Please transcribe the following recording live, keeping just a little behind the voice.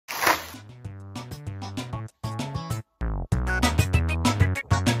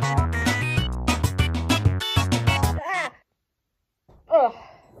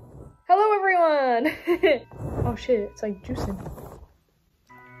Oh shit, it's like juicing.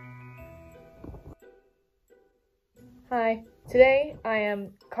 Hi. Today I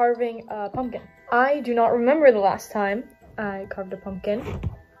am carving a pumpkin. I do not remember the last time I carved a pumpkin,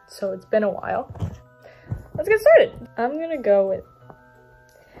 so it's been a while. Let's get started. I'm gonna go with...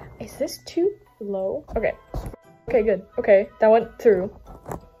 Is this too low? Okay. Okay, good. Okay, that went through.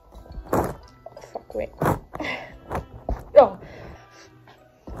 Oh, fuck, wait. Oh.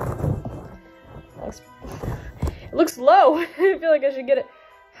 It looks low. I feel like I should get it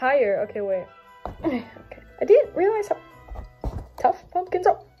higher. Okay, wait. Okay. I didn't realize how tough pumpkins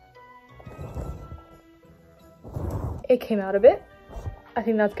are. It came out a bit. I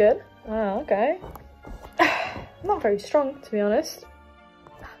think that's good. Oh, okay. Not very strong, to be honest.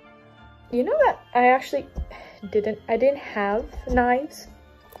 You know that I actually didn't have knives.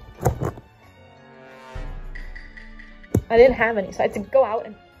 I didn't have any, so I had to go out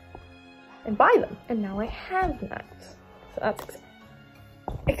and buy them. And now I have knives. So that's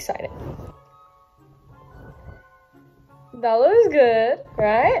exciting. That looks good,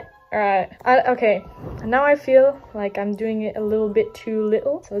 right? Alright. Okay. Now I feel like I'm doing it a little bit too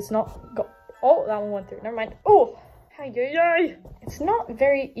little, so it's not go. Oh, that one went through. Never mind. Oh! It's not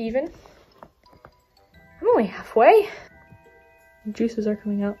very even. I'm only halfway. Juices are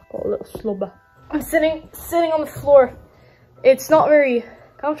coming out. Oh, a little slobber. I'm sitting on the floor. It's not very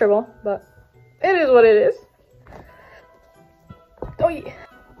comfortable, but it is what it is. Oh yeah.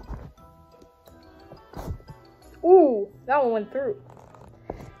 Ooh, that one went through.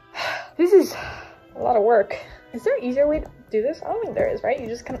 This is a lot of work. Is there an easier way to do this? I don't think there is, right? You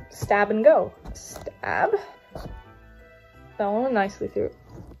just kind of stab and go. Stab. That one went nicely through.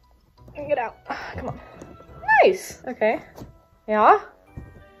 Get out. Come on. Nice. Okay. Yeah.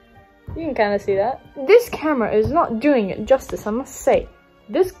 You can kind of see that. This camera is not doing it justice, I must say.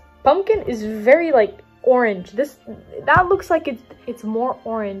 This pumpkin is very like orange. That looks like it's more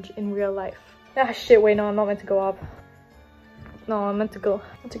orange in real life. Ah shit, wait, no, I'm not meant to go up. No, I'm meant to go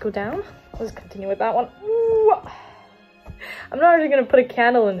down. Let's continue with that one. Ooh. I'm not really gonna put a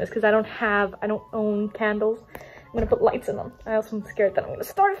candle in this because I don't own candles. I'm gonna put lights in them. I also am scared that I'm gonna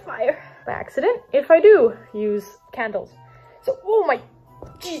start a fire by accident if I do use candles. So, oh my,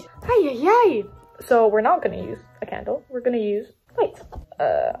 geez. Ay. So we're not gonna use a candle. We're gonna use lights.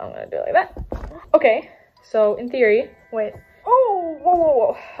 I'm gonna do it like that. Okay, so in theory, wait. Oh,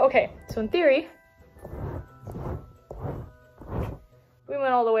 whoa. Okay, so in theory, we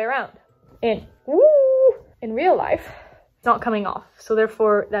went all the way around. In real life, it's not coming off. So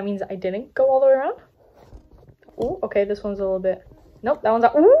therefore, that means I didn't go all the way around. Ooh, okay, this one's a little bit, nope, that one's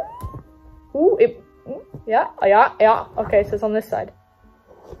out. Ooh, yeah. Okay, so it's on this side.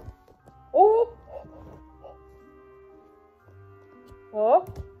 Oh.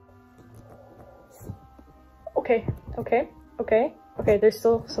 Okay, there's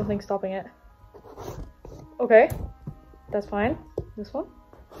still something stopping it. Okay, that's fine. This one.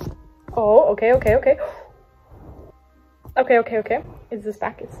 Oh, okay. Okay. Is this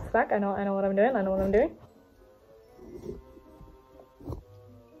back? It's back. I know what I'm doing.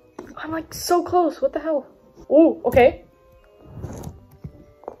 I'm like so close. What the hell? Oh, okay.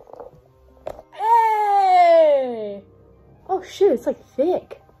 Hey! Oh shit, it's like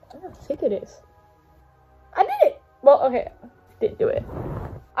thick. I don't know how thick it is. I did it! Well, okay. Didn't do it.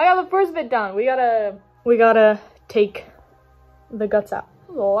 I got the first bit done. We gotta take the guts out.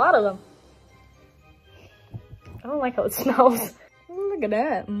 There's a lot of them. I don't like how it smells. Look at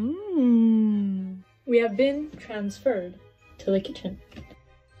that. We have been transferred to the kitchen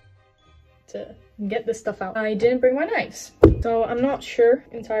to get this stuff out. I didn't bring my knives, so I'm not sure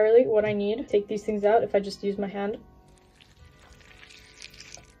entirely what I need to take these things out if I just use my hand.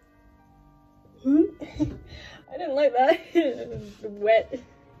 I didn't like that. It was wet.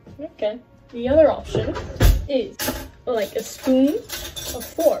 Okay. The other option is like a spoon, a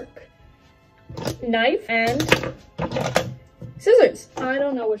fork, knife, and scissors. I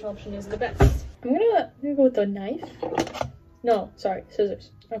don't know which option is the best. I'm gonna go with the knife. No, sorry,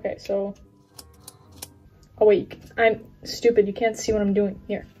 scissors. Okay, so... Oh wait, I'm stupid. You can't see what I'm doing.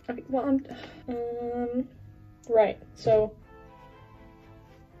 Here. Okay, well, right, so...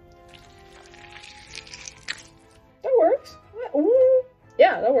 That works. Ooh.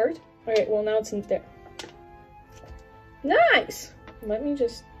 Yeah, that worked. Okay, well now it's in there. Nice! Let me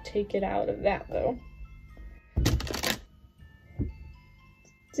just take it out of that, though.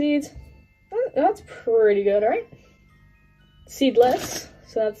 Seeds. That's pretty good, right? Seedless.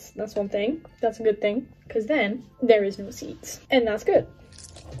 So that's one thing. That's a good thing. Because then there is no seeds. And that's good.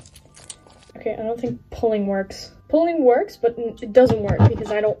 Okay, I don't think pulling works. Pulling works, but it doesn't work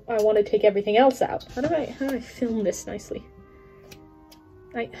because I want to take everything else out. How do I film this nicely?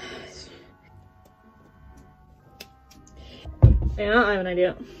 Yeah, I have an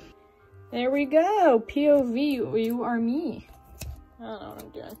idea. There we go. POV, you are me. I don't know what I'm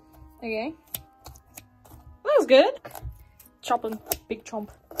doing. Okay. That was good. Chopping, big chomp.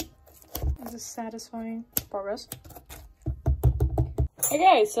 This is satisfying. Progress.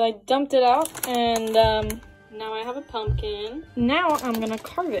 Okay, so I dumped it out, and now I have a pumpkin. Now I'm gonna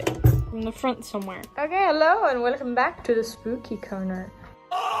carve it from the front somewhere. Okay, hello, and welcome back to the spooky corner.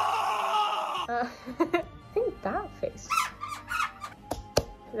 I think that face.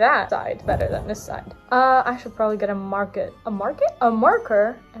 That side better than this side. I should probably get a marker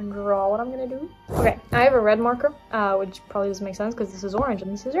and draw what I'm gonna do. Okay, I have a red marker, which probably doesn't make sense because this is orange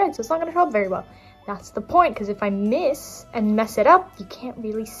and this is red, so it's not gonna show up very well. That's the point, because if I miss and mess it up, you can't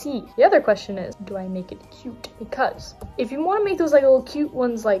really see. The other question is, do I make it cute? Because if you want to make those like little cute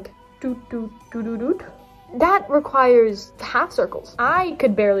ones like doot doot doot doot doot, that requires half circles. I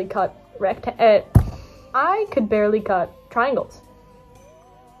could barely cut triangles.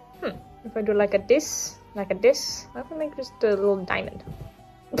 If I do like a this, I can make just a little diamond.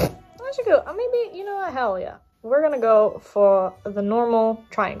 I should go, maybe, you know what, hell yeah. We're gonna go for the normal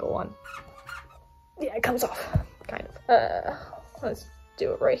triangle one. Yeah, it comes off, kind of. Let's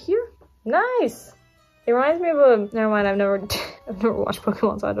do it right here. Nice! It reminds me of a, never mind, I've never watched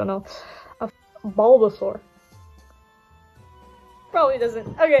Pokemon, so I don't know. A Bulbasaur. Probably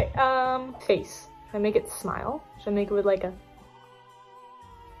doesn't. Okay, face. Should I make it smile? Should I make it with like a...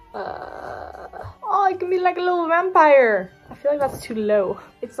 oh, it can be like a little vampire. I feel like that's too low.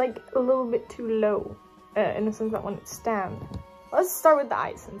 It's like a little bit too low, in the sense that when it stands. Let's start with the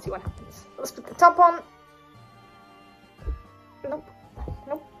eyes and see what happens. Let's put the top on. Nope.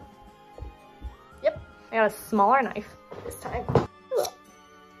 Nope. Yep. I got a smaller knife this time.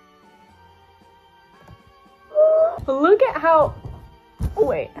 Look at how... Oh,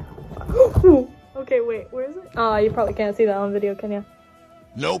 wait. Okay, wait. Where is it? Oh, you probably can't see that on video, can you?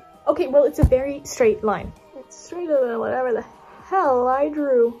 Nope. Okay, well, it's a very straight line. It's straighter than whatever the hell I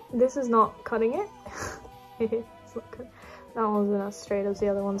drew. This is not cutting it. It's not cutting. That one wasn't as straight as the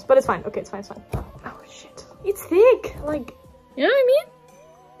other ones, but it's fine. Okay, it's fine, it's fine. Oh, shit. It's thick! Like, you know what I mean?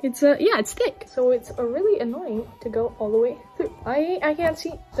 It's, yeah, it's thick. So it's really annoying to go all the way through. I can't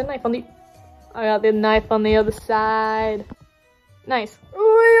see the knife on the... I got the knife on the other side. Nice.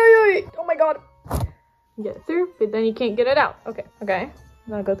 Oh my god. Get it through, but then you can't get it out. Okay, okay.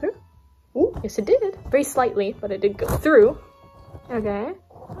 Now go through. Ooh, yes it did. Very slightly, but it did go through. Okay,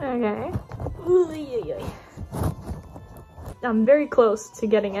 okay. I'm very close to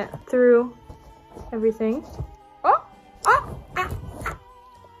getting it through everything. Oh! Ah! Ah! Ah.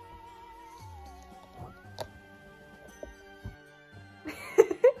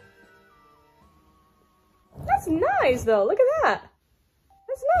 That's nice though, look at that.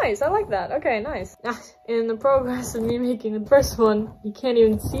 That's nice, I like that. Okay, nice. In the progress of me making the first one, you can't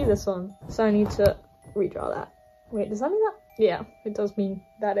even see this one. So I need to redraw that. Wait, does that mean that? Yeah, it does mean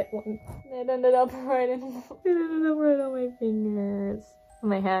that it ended up right in, it ended up right on my fingers. On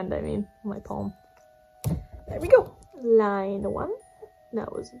my hand, I mean, on my palm. There we go. Line 1.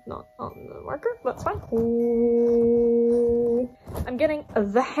 That was not on the marker, but it's fine. Ooh. I'm getting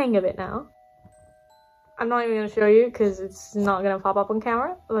the hang of it now. I'm not even gonna show you because it's not gonna pop up on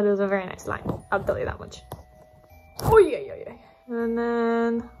camera, but it was a very nice line. I'll tell you that much. Oh yeah, yeah, yeah. And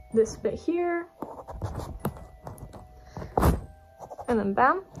then this bit here. And then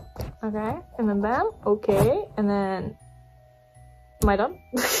bam. Okay. And then bam. Okay. And then... Am I done?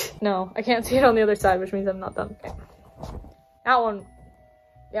 No, I can't see it on the other side, which means I'm not done. Okay. That one...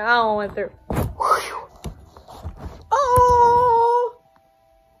 Yeah, that one went through. Oh!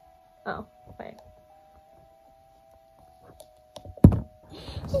 Oh, wait.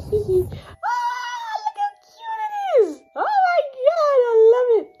 Ah, look how cute it is! Oh my god, I love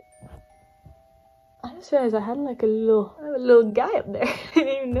it! I just realized I had like a little guy up there. I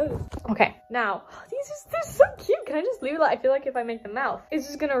didn't even notice. Okay, now they're so cute. Can I just leave it like, I feel like if I make the mouth, it's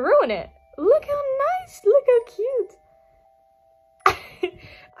just gonna ruin it. Look how nice, look how cute.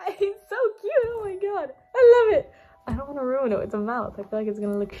 It's so cute, oh my god. I love it. I don't want to ruin it with the mouth. I feel like it's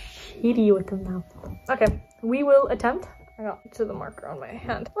gonna look shitty with the mouth. Okay, we will attempt. I got to the marker on my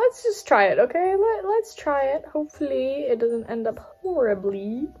hand. Let's just try it, okay? Let's try it. Hopefully it doesn't end up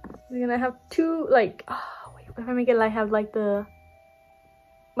horribly. We're gonna have two, like, oh, wait, if I make it like have like the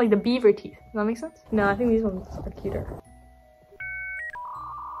beaver teeth. Does that make sense? No, I think these ones are cuter.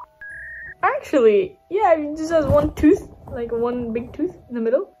 Actually, yeah, it just has one tooth, like one big tooth in the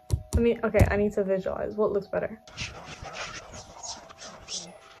middle. Okay, I need to visualize what looks better.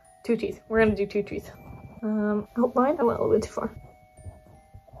 2 teeth. We're gonna do 2 teeth. Outline. I went a little bit too far.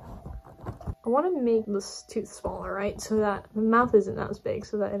 I want to make this tooth smaller, right? So that the mouth isn't as big,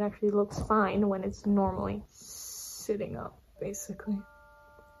 so that it actually looks fine when it's normally sitting up, basically.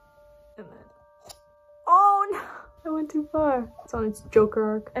 And then, oh no, I went too far. It's on its Joker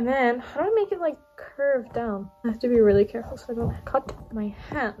arc. And then, how do I make it like curve down? I have to be really careful so I don't cut my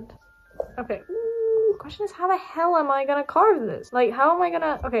hand. Okay. Ooh, question is, how the hell am I gonna carve this? Like, how am I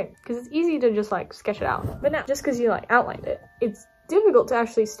gonna? Okay, because it's easy to just like sketch it out, but now just because you like outlined it, it's difficult to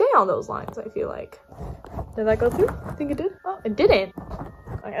actually stay on those lines, I feel like. Did that go through? I think it did. Oh, it didn't.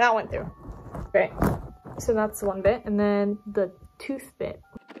 Okay, that went through. Great. So that's one bit, and then the tooth bit.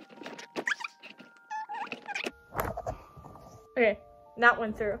 Okay, that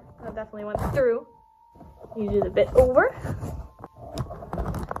went through. That definitely went through. You do the bit over.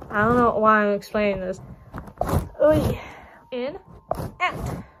 I don't know why I'm explaining this. Oy. In.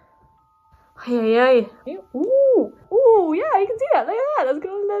 Out. Hey. Ooh. Ooh, yeah, you can see that. Look at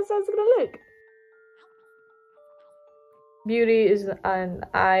that. That's gonna look. Beauty is an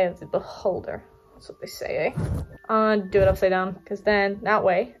eye of the beholder. That's what they say, eh? Do it upside down, because then that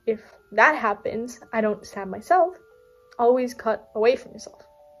way, if that happens, I don't stab myself. Always cut away from yourself.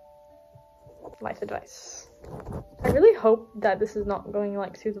 Life advice. I really hope that this is not going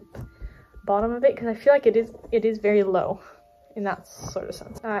like to the bottom of it, because I feel like it is very low in that sort of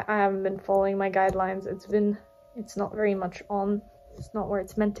sense. I haven't been following my guidelines. It's not very much on. It's not where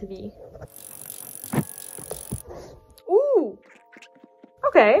it's meant to be. Ooh!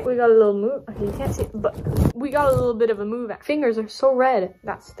 Okay, we got a little move. Okay, you can't see it, but we got a little bit of a move. Fingers are so red.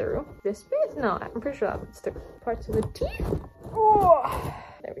 That's through. This bit? No, I'm pretty sure that one's through. Parts of the teeth. Oh!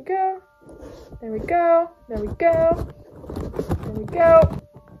 There we go. There we go. There we go. There we go.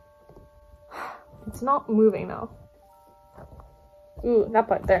 It's not moving though. Ooh, that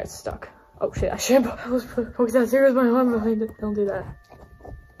part there is stuck. Oh shit, I should focus that serious my arm behind it. Don't do that.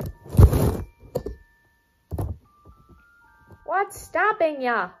 What's stopping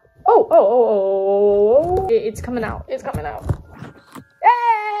ya? Oh. It's coming out. It's coming out.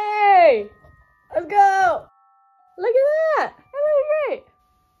 Hey! Let's go! Look at that! That looks great!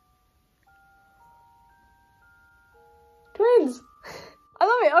 Twins! I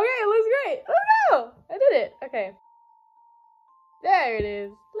love it! Okay, it looks great! Let's go! I did it! Okay. There it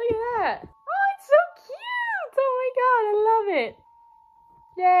is. Look at that. Oh, it's so cute. Oh my god, I love it.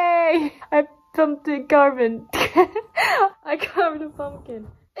 Yay. I pumped carbon. I carved a pumpkin.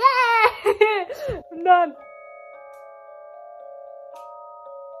 Yay! I'm done.